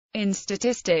In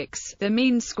statistics, the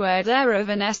mean squared error of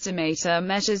an estimator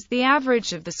measures the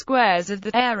average of the squares of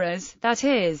the errors, that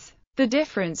is, the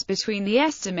difference between the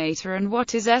estimator and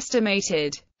what is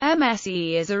estimated.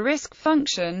 MSE is a risk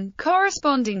function,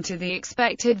 corresponding to the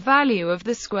expected value of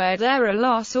the squared error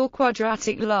loss or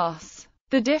quadratic loss.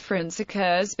 The difference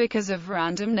occurs because of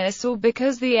randomness or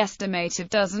because the estimator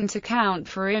doesn't account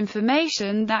for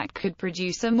information that could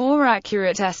produce a more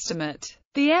accurate estimate.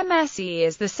 The MSE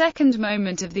is the second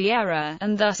moment of the error,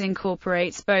 and thus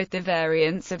incorporates both the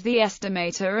variance of the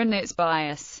estimator and its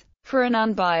bias. For an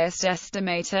unbiased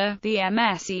estimator, the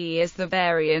MSE is the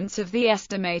variance of the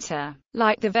estimator.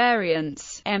 Like the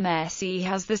variance, MSE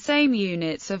has the same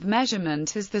units of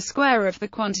measurement as the square of the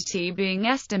quantity being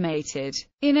estimated.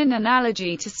 In an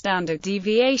analogy to standard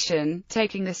deviation,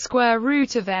 taking the square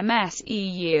root of MSE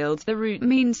yields the root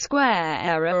mean square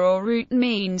error or root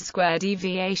mean square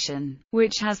deviation,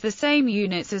 which has the same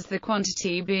units as the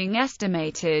quantity being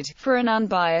estimated. For an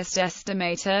unbiased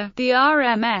estimator, the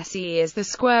RMSE is the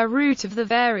square root of the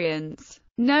variance,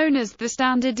 known as the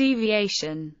standard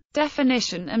deviation.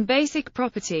 Definition and basic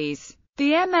properties.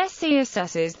 The MSE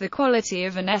assesses the quality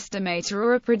of an estimator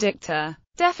or a predictor.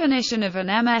 Definition of an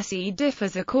MSE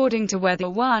differs according to whether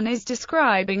one is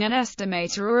describing an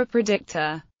estimator or a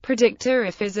predictor. Predictor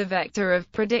if is a vector of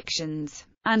predictions,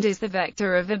 and is the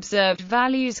vector of observed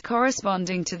values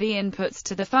corresponding to the inputs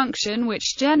to the function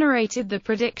which generated the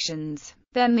predictions.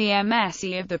 Then the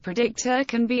MSE of the predictor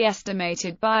can be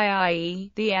estimated by,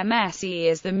 i.e., the MSE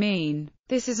is the mean.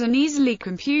 This is an easily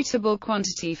computable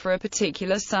quantity for a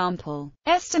particular sample.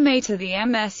 Estimator. The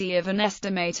MSE of an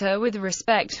estimator with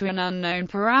respect to an unknown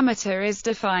parameter is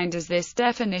defined as this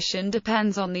definition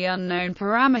depends on the unknown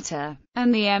parameter,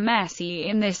 and the MSE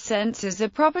in this sense is a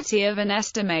property of an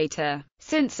estimator.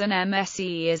 Since an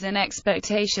MSE is an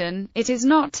expectation, it is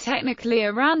not technically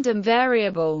a random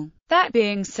variable. That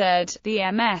being said, the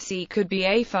MSE could be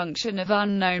a function of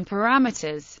unknown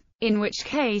parameters, in which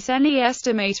case any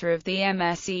estimator of the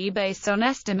MSE based on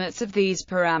estimates of these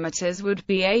parameters would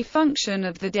be a function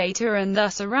of the data and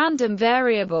thus a random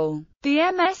variable. The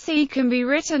MSE can be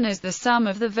written as the sum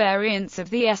of the variance of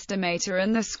the estimator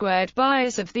and the squared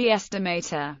bias of the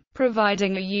estimator,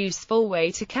 providing a useful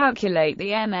way to calculate the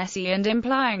MSE and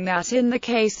implying that in the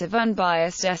case of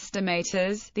unbiased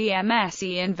estimators, the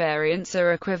MSE and variance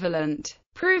are equivalent.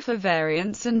 Proof of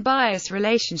variance and bias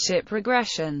relationship.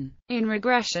 Regression. In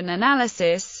regression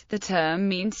analysis, the term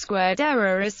mean squared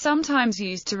error is sometimes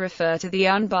used to refer to the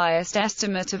unbiased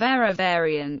estimate of error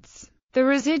variance, the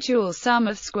residual sum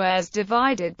of squares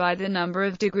divided by the number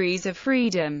of degrees of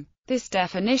freedom. This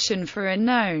definition for a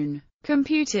known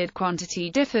computed quantity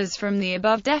differs from the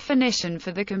above definition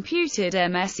for the computed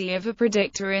MSE of a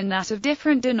predictor in that a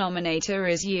different denominator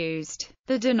is used.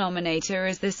 The denominator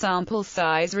is the sample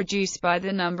size reduced by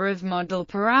the number of model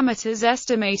parameters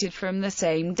estimated from the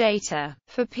same data,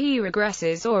 for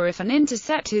p-regresses or if an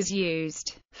intercept is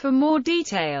used. For more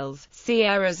details, see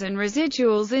errors and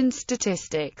residuals in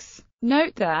statistics.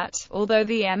 Note that, although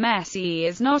the MSE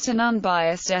is not an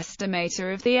unbiased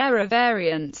estimator of the error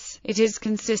variance, it is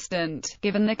consistent,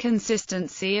 given the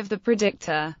consistency of the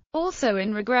predictor. Also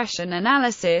in regression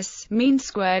analysis, mean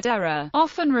squared error,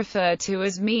 often referred to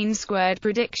as mean squared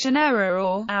prediction error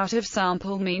or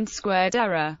out-of-sample mean squared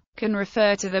error, can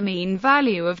refer to the mean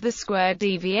value of the squared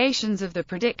deviations of the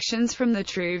predictions from the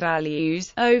true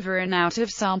values, over an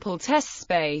out-of-sample test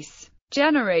space,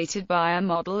 generated by a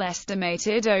model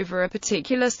estimated over a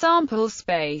particular sample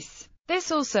space.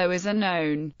 This also is a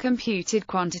known, computed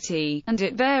quantity, and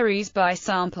it varies by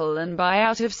sample and by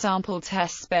out-of-sample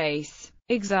test space.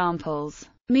 Examples.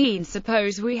 Mean.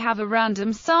 Suppose we have a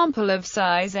random sample of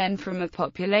size n from a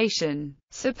population.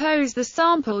 Suppose the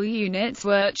sample units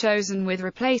were chosen with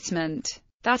replacement.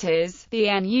 That is, the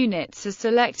n units are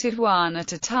selected one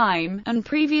at a time, and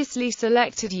previously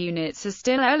selected units are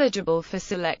still eligible for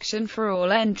selection for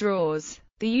all n draws.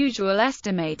 The usual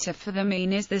estimator for the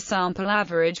mean is the sample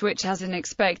average, which has an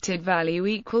expected value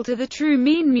equal to the true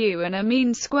mean mu and a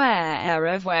mean square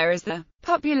error, whereas the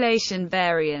population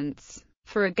variance.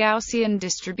 For a Gaussian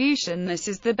distribution, this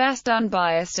is the best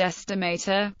unbiased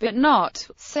estimator, but not,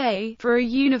 say, for a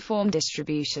uniform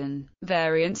distribution.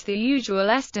 Variance. The usual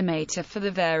estimator for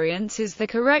the variance is the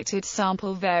corrected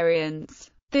sample variance.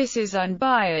 This is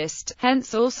unbiased,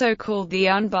 hence also called the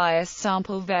unbiased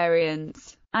sample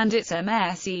variance, and its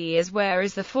MSE is where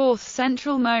is the fourth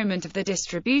central moment of the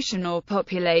distribution or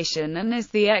population and is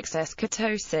the excess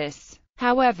kurtosis.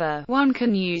 However, one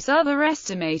can use other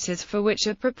estimators for which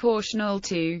are proportional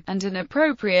to, and an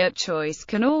appropriate choice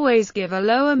can always give a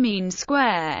lower mean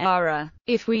square error.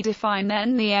 If we define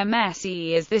then the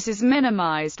MSE as this is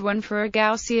minimized when for a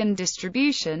Gaussian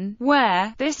distribution,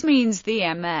 where this means the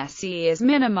MSE is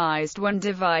minimized when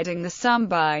dividing the sum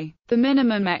by the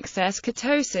minimum excess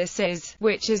kurtosis is,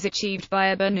 which is achieved by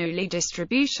a Bernoulli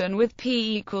distribution with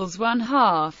p equals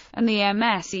 1/2, and the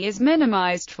MSE is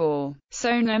minimized for.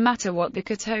 So no matter what the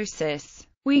kurtosis,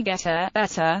 we get a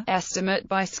better estimate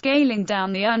by scaling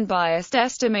down the unbiased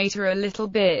estimator a little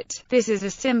bit. This is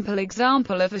a simple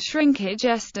example of a shrinkage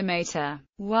estimator.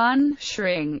 1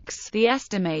 shrinks the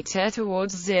estimator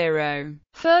towards 0.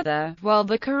 Further, while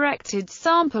the corrected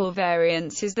sample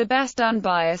variance is the best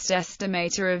unbiased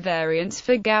estimator of variance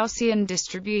for Gaussian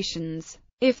distributions,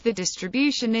 if the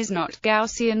distribution is not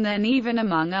Gaussian, then even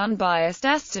among unbiased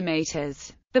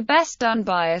estimators, the best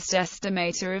unbiased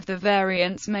estimator of the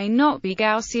variance may not be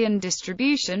Gaussian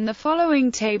distribution. The following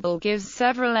table gives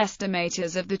several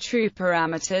estimators of the true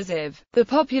parameters if the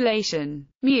population,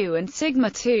 mu and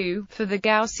sigma 2, for the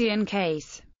Gaussian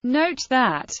case. Note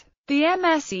that the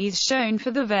MSEs shown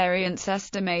for the variance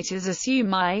estimators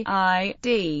assume I,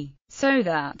 D, so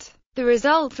that the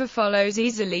result follows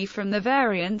easily from the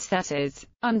variance, that is,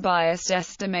 unbiased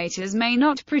estimators may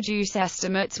not produce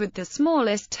estimates with the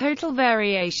smallest total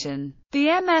variation. The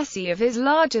MSE of is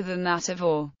larger than that of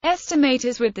or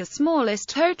estimators with the smallest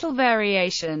total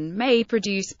variation may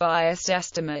produce biased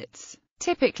estimates,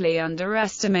 typically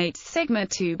underestimates sigma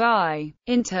 2 by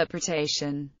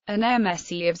interpretation. An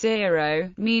MSE of 0,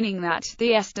 meaning that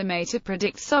the estimator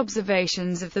predicts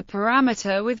observations of the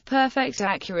parameter with perfect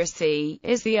accuracy,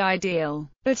 is the ideal,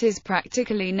 but is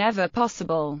practically never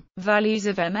possible. Values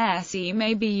of MSE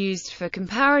may be used for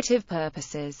comparative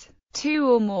purposes. Two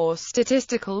or more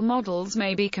statistical models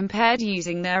may be compared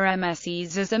using their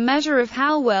MSEs as a measure of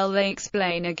how well they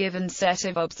explain a given set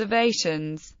of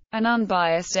observations. An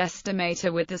unbiased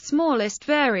estimator with the smallest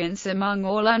variance among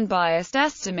all unbiased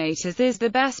estimators is the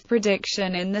best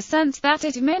prediction in the sense that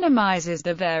it minimizes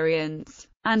the variance,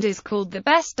 and is called the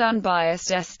best unbiased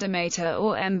estimator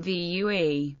or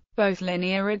MVUE. Both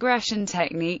linear regression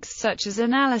techniques such as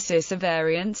analysis of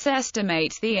variance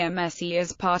estimate the MSE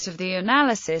as part of the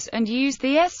analysis and use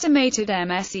the estimated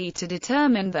MSE to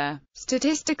determine the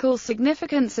statistical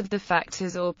significance of the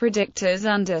factors or predictors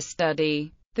under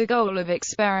study. The goal of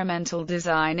experimental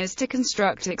design is to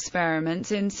construct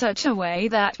experiments in such a way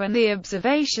that when the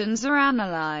observations are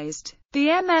analyzed, the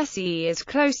MSE is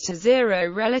close to 0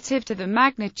 relative to the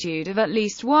magnitude of at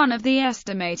least one of the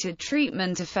estimated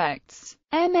treatment effects.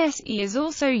 MSE is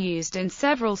also used in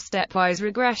several stepwise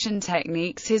regression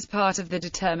techniques as part of the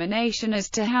determination as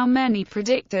to how many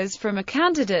predictors from a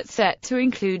candidate set to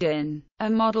include in a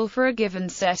model for a given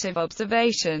set of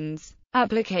observations.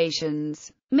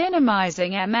 Applications.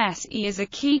 Minimizing MSE is a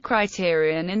key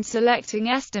criterion in selecting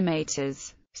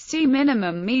estimators. See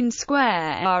minimum mean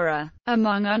square error.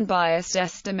 Among unbiased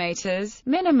estimators,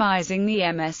 minimizing the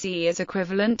MSE is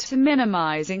equivalent to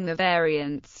minimizing the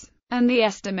variance, and the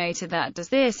estimator that does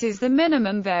this is the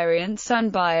minimum variance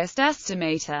unbiased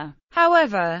estimator.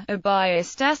 However, a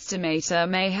biased estimator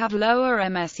may have lower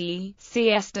MSE. See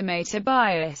estimator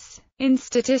bias. In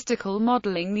statistical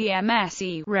modeling, the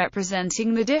MSE,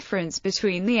 representing the difference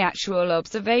between the actual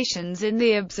observations and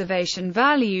the observation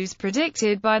values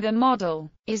predicted by the model,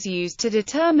 is used to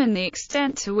determine the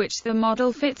extent to which the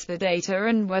model fits the data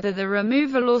and whether the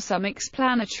removal or some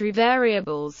explanatory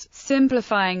variables,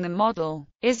 simplifying the model,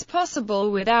 is possible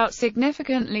without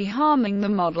significantly harming the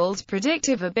model's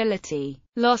predictive ability.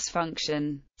 Loss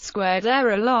function. Squared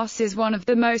error loss is one of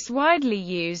the most widely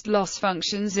used loss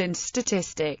functions in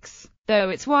statistics, though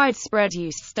its widespread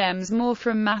use stems more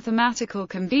from mathematical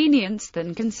convenience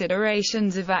than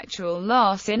considerations of actual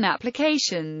loss in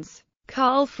applications.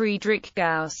 Carl Friedrich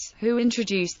Gauss, who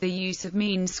introduced the use of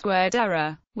mean squared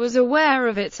error, was aware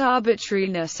of its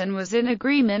arbitrariness and was in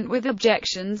agreement with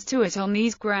objections to it on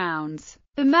these grounds.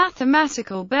 The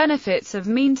mathematical benefits of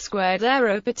mean squared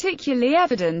error are particularly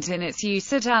evident in its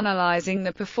use at analyzing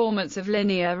the performance of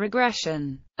linear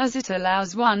regression, as it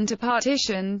allows one to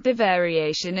partition the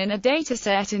variation in a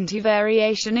dataset into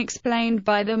variation explained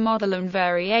by the model and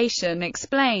variation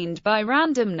explained by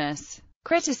randomness.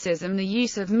 Criticism. The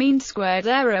use of mean squared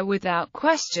error without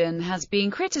question has been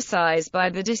criticized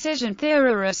by the decision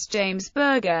theorist James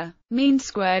Berger. Mean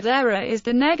squared error is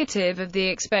the negative of the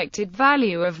expected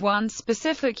value of one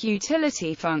specific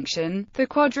utility function, the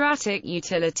quadratic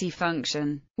utility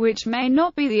function, which may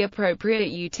not be the appropriate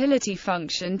utility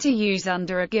function to use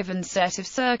under a given set of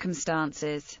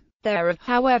circumstances. There are,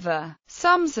 however,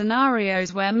 some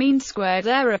scenarios where mean-squared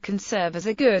error can serve as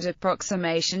a good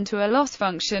approximation to a loss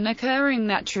function occurring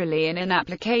naturally in an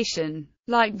application.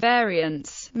 Like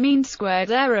variance,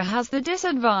 mean-squared error has the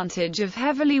disadvantage of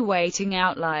heavily weighting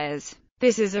outliers.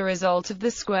 This is a result of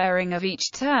the squaring of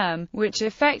each term, which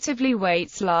effectively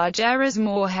weights large errors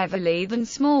more heavily than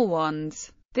small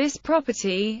ones. This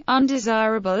property,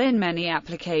 undesirable in many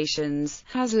applications,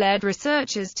 has led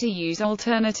researchers to use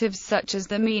alternatives such as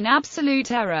the mean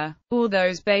absolute error, or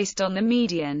those based on the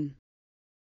median.